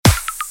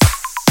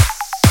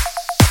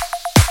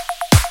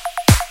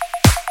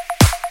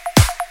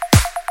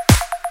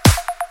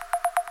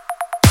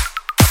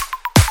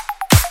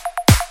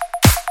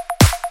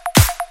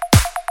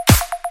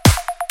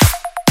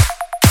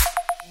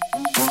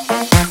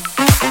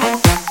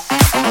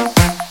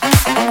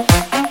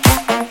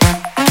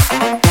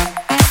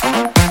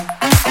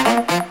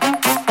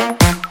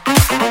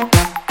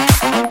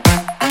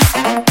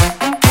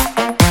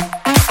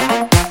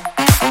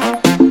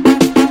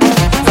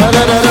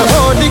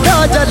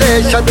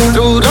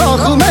शत्रु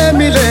राह में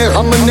मिले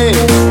हमने,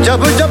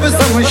 जब जब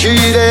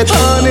शमशीरें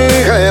ताने।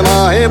 है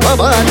माहे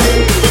भवानी,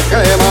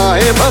 है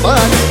माहे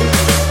भवानी,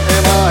 है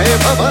माहे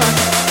भवानी।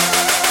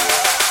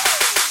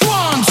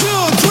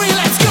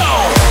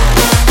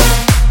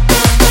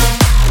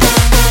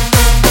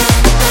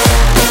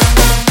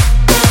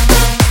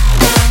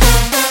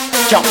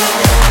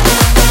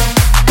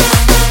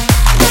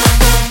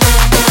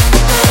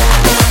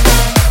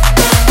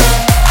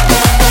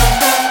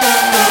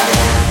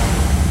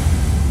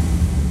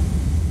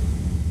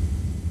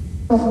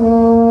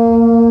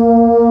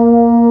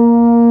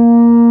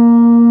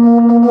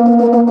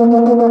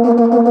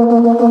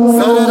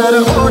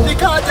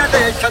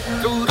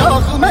 शत्रु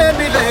राह में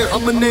मिले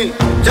हमने,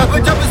 जब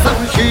जब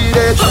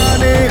शमशीरें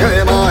ताने।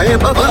 है माहे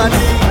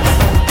भवानी।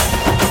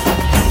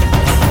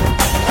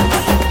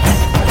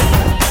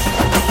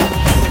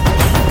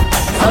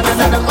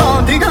 सनन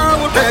आंधियां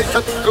उठे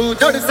शत्रु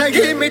जड़ से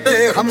ही मिटे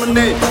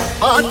हमने,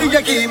 बात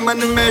यही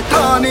मन में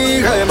ठानी।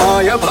 है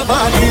माया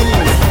भवानी।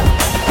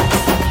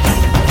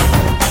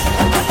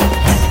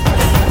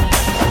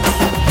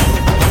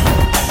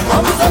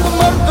 हम सब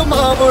मर्द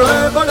मावड़े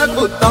बड़े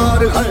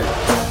खुदार हैं,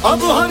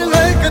 अब हर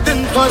एक दिन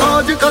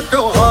स्वराज का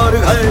त्योहार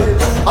है।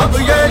 अब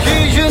ये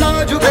शीश ना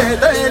झुके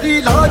तेरी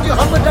लाज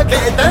हम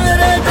रखे,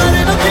 तेरे घर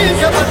रखी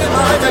शब्द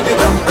ना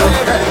जगदम्बे।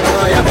 है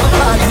माया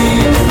भवानी।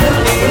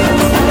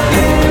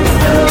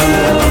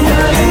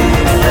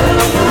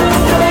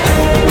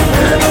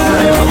 है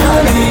माया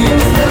भवानी।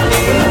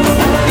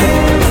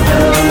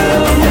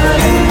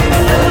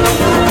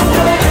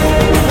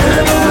 है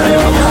माया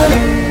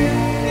भवानी।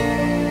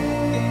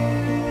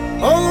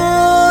 ओ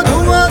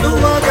धुआं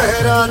धुआं कह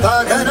रहा था,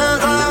 घना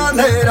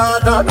अंधेरा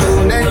था,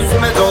 तूने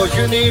इसमें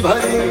रोशनी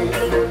भरी।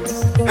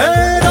 है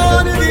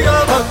दान दिया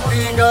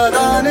भक्ति का,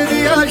 दान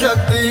दिया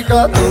शक्ति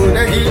का,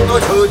 तूने ही तो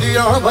छू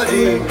दिया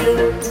भरी।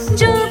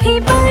 जो भी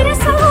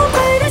बरसा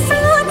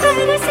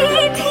बरसी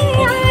थी,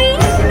 आई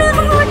न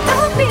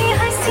होठों पे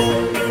हंसी।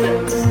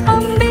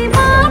 अम्बे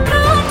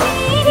माता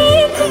तेरी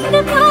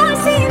कृपा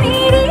से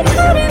मेरे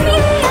घर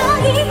में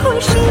आई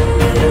खुशी।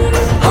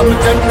 हम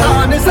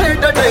चट्टान से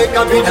डटे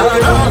कभी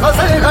धारा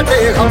हंसे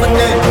हटे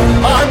हमने,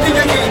 बात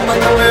यही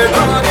मन में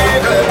ठाने।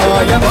 है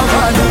माया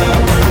भवानी।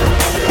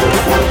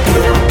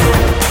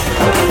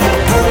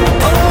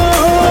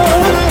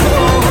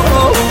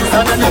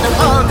 सनन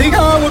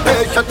आंधियां उठे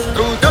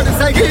शत्रु जड़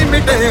से ही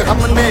मिटे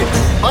हमने,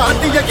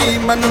 बात यही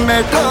मन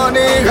में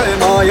ठाने। है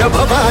माया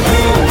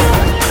भवानी।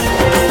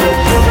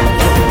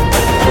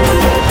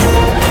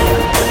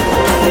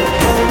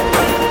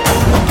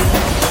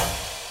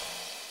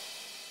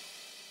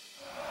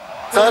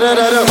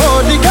 सरर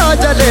होलिका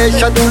जले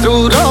शत्रु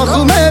राह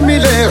में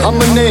मिले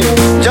हमने,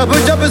 जब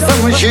जब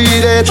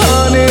शमशीरें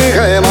ताने।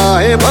 है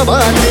माहे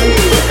भवानी,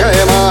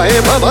 है माहे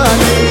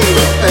भवानी,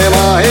 है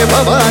माहे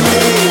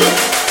भवानी।